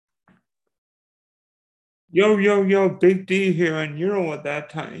Yo, yo, yo, Big D here, and you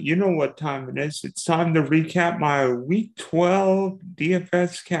know what time it is. It's time to recap my Week 12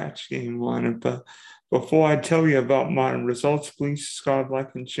 DFS catch game lineup. But before I tell you about my results, please subscribe,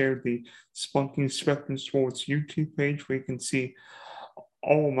 like, and share the Spunking Spectrum Sports YouTube page where you can see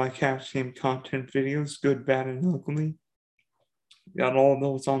all my catch game content videos, good, bad, and ugly. Got all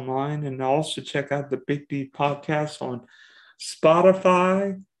those online, and also check out the Big D podcast on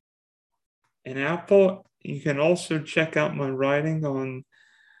Spotify and Apple. You can also check out my writing on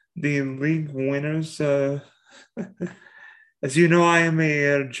the league winners. As you know, I am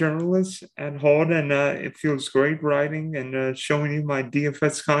a journalist at heart, and it feels great writing and showing you my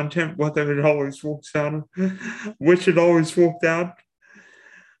DFS content, whether it always works out, which it always worked out.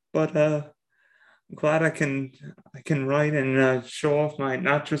 But I'm glad I can write and show off my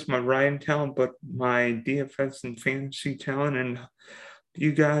not just my writing talent, but my DFS and fantasy talent, and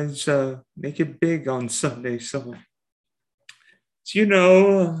you guys make it big on Sunday. So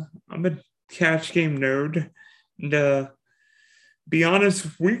I'm a catch game nerd. And be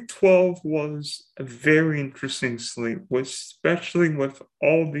honest, week 12 was a very interesting slate, especially with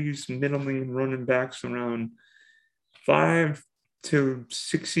all these middling running backs around 5 to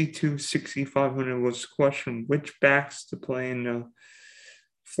 62, 6,500 was the question which backs to play. And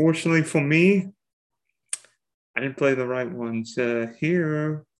fortunately for me, I didn't play the right ones.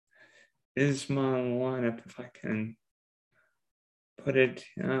 Here is my lineup if I can put it.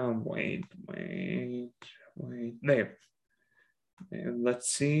 Wait. There. And let's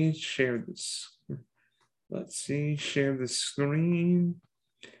see. Share this. Let's see. Share the screen.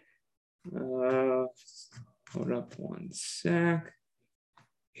 Hold up one sec.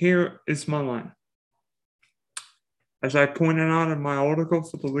 Here is my line. As I pointed out in my article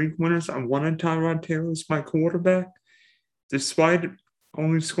for the league winners, I wanted Tyrod Taylor as my quarterback. Despite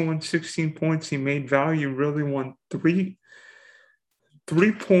only scoring 16 points, he made value. Really won three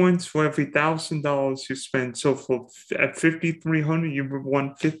points for every $1,000 you spend. So at 5,300, you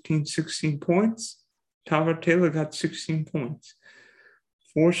won 15, 16 points. Tyrod Taylor got 16 points.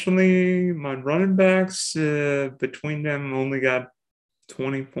 Fortunately, my running backs between them only got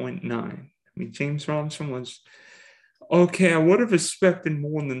 20.9. I mean, James Robinson was okay. I would have expected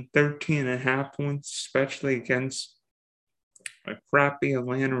more than 13 and a half points, especially against a crappy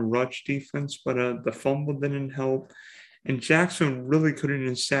Atlanta rush defense, but the fumble didn't help. And Jackson really couldn't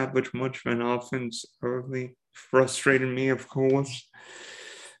establish much of an offense early. Frustrated me, of course.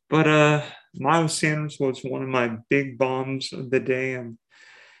 But Miles Sanders was one of my big bombs of the day. And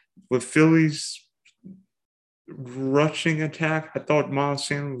with Philly's rushing attack, I thought Miles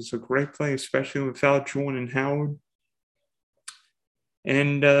Sanders was a great play, especially without Jordan Howard.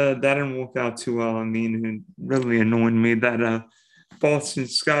 And that didn't work out too well. I mean, it really annoyed me that Boston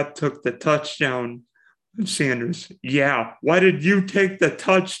Scott took the touchdown. Sanders, yeah. Why did you take the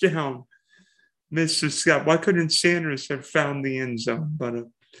touchdown, Mr. Scott? Why couldn't Sanders have found the end zone? But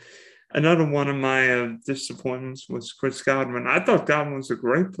another one of my disappointments was Chris Godwin. I thought Godwin was a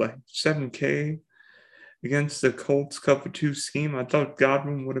great play. 7K against the Colts cover two scheme. I thought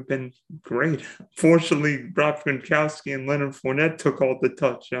Godwin would have been great. Fortunately, Rob Gronkowski and Leonard Fournette took all the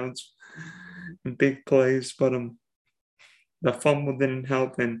touchdowns and big plays, but the fumble didn't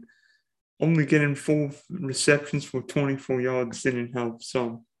help, and only getting 4 receptions for 24 yards didn't help.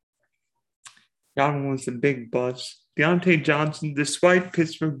 So Godwin was a big bust. Deontay Johnson, despite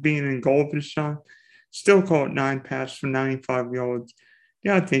Pittsburgh being in garbage time, still caught 9 passes for 95 yards.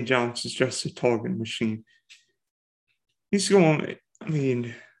 Deontay Johnson's just a target machine. He's going, I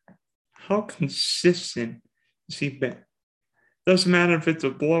mean, how consistent has he been? Doesn't matter if it's a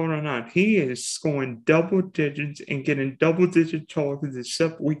blowout or not. He is scoring double digits and getting double digit targets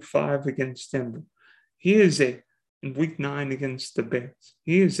except week 5 against Denver. He is in week 9 against the Bears.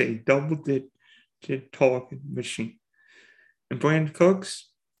 He is a double digit target machine. And Brandon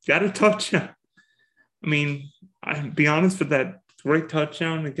Cooks got a touchdown. I mean, I'll be honest with that great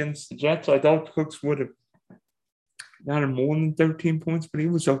touchdown against the Jets. I thought Cooks would have gotten more than 13 points, but he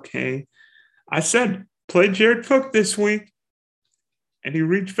was okay. I said, play Jared Cook this week. And he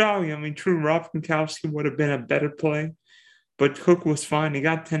reached value. I mean, true, Rob Gronkowski would have been a better play, but Cook was fine. He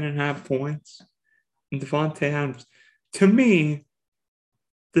got 10 and a half points. And Devontae Adams, to me,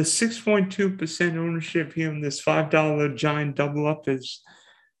 the 6.2% ownership here in this $5 giant double up is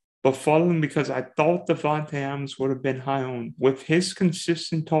befuddling because I thought Devontae Adams would have been high on. With his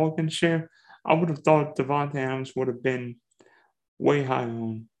consistent target share, I would have thought Devontae Adams would have been way high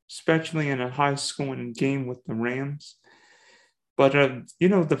on, especially in a high scoring game with the Rams. But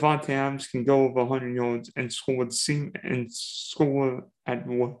Devontae Adams can go over 100 yards and score at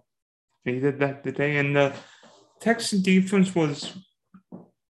what He did that today. And the Texan defense was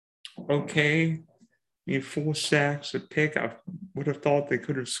okay. I mean, 4 sacks, a pick. I would have thought they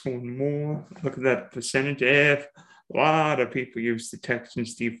could have scored more. Look at that percentage. If a lot of people use the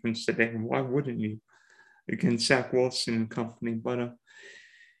Texans defense today, why wouldn't you? Against Zach Wilson and company. But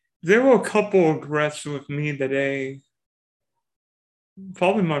there were a couple aggressive with me today.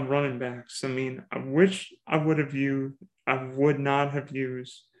 Probably my running backs. I mean, I wish I would not have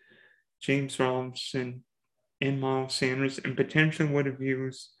used James Robinson and Miles Sanders, and potentially would have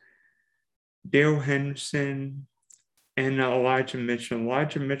used Dale Henderson and Elijah Mitchell.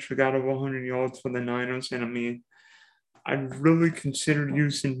 Elijah Mitchell got over 100 yards for the Niners, and I mean, I really considered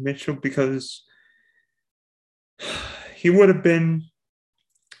using Mitchell because he would have been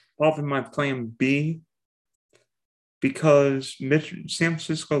probably my plan B, because San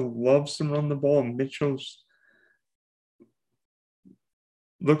Francisco loves to run the ball, and Mitchell's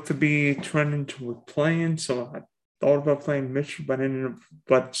looked to be trending toward playing. So I thought about playing Mitchell,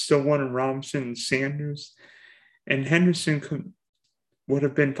 but still wanted Robinson and Sanders. And Henderson would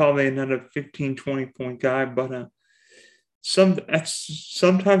have been probably another 15, 20-point guy. But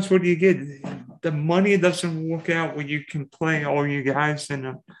sometimes what you get, the money doesn't work out where you can play all you guys.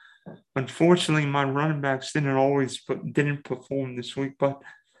 And unfortunately, my running backs didn't perform this week. But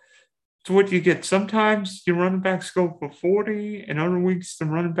it's what you get. Sometimes your running backs go for 40, and other weeks the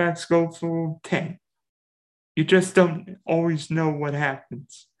running backs go for 10. You just don't always know what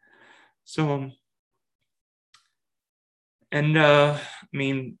happens. So, I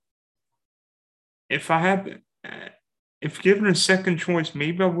mean, if given a second choice,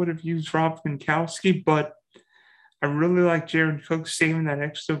 maybe I would have used Rob Gronkowski, but I really like Jared Cook saving that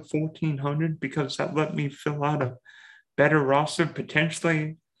extra $1,400 because that let me fill out a better roster.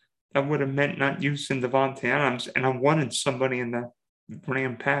 Potentially, that would have meant not using Davante Adams, and I wanted somebody in that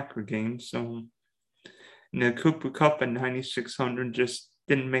Ram-Packer game. So, the Cooper Kupp at 9,600 just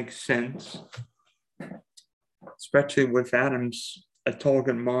didn't make sense, especially with Adams, a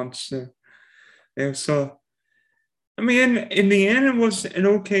target monster. Yeah, so, I mean, in the end, it was an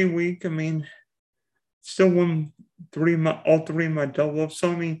okay week. I mean, still won all three of my double-ups.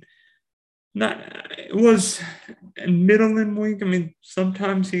 So, I mean, it was a middling week. I mean,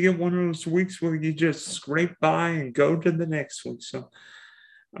 sometimes you get one of those weeks where you just scrape by and go to the next week. So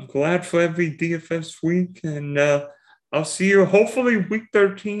I'm glad for every DFS week, and I'll see you. Hopefully, week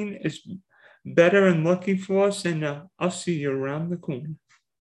 13 is better and lucky for us, and I'll see you around the corner.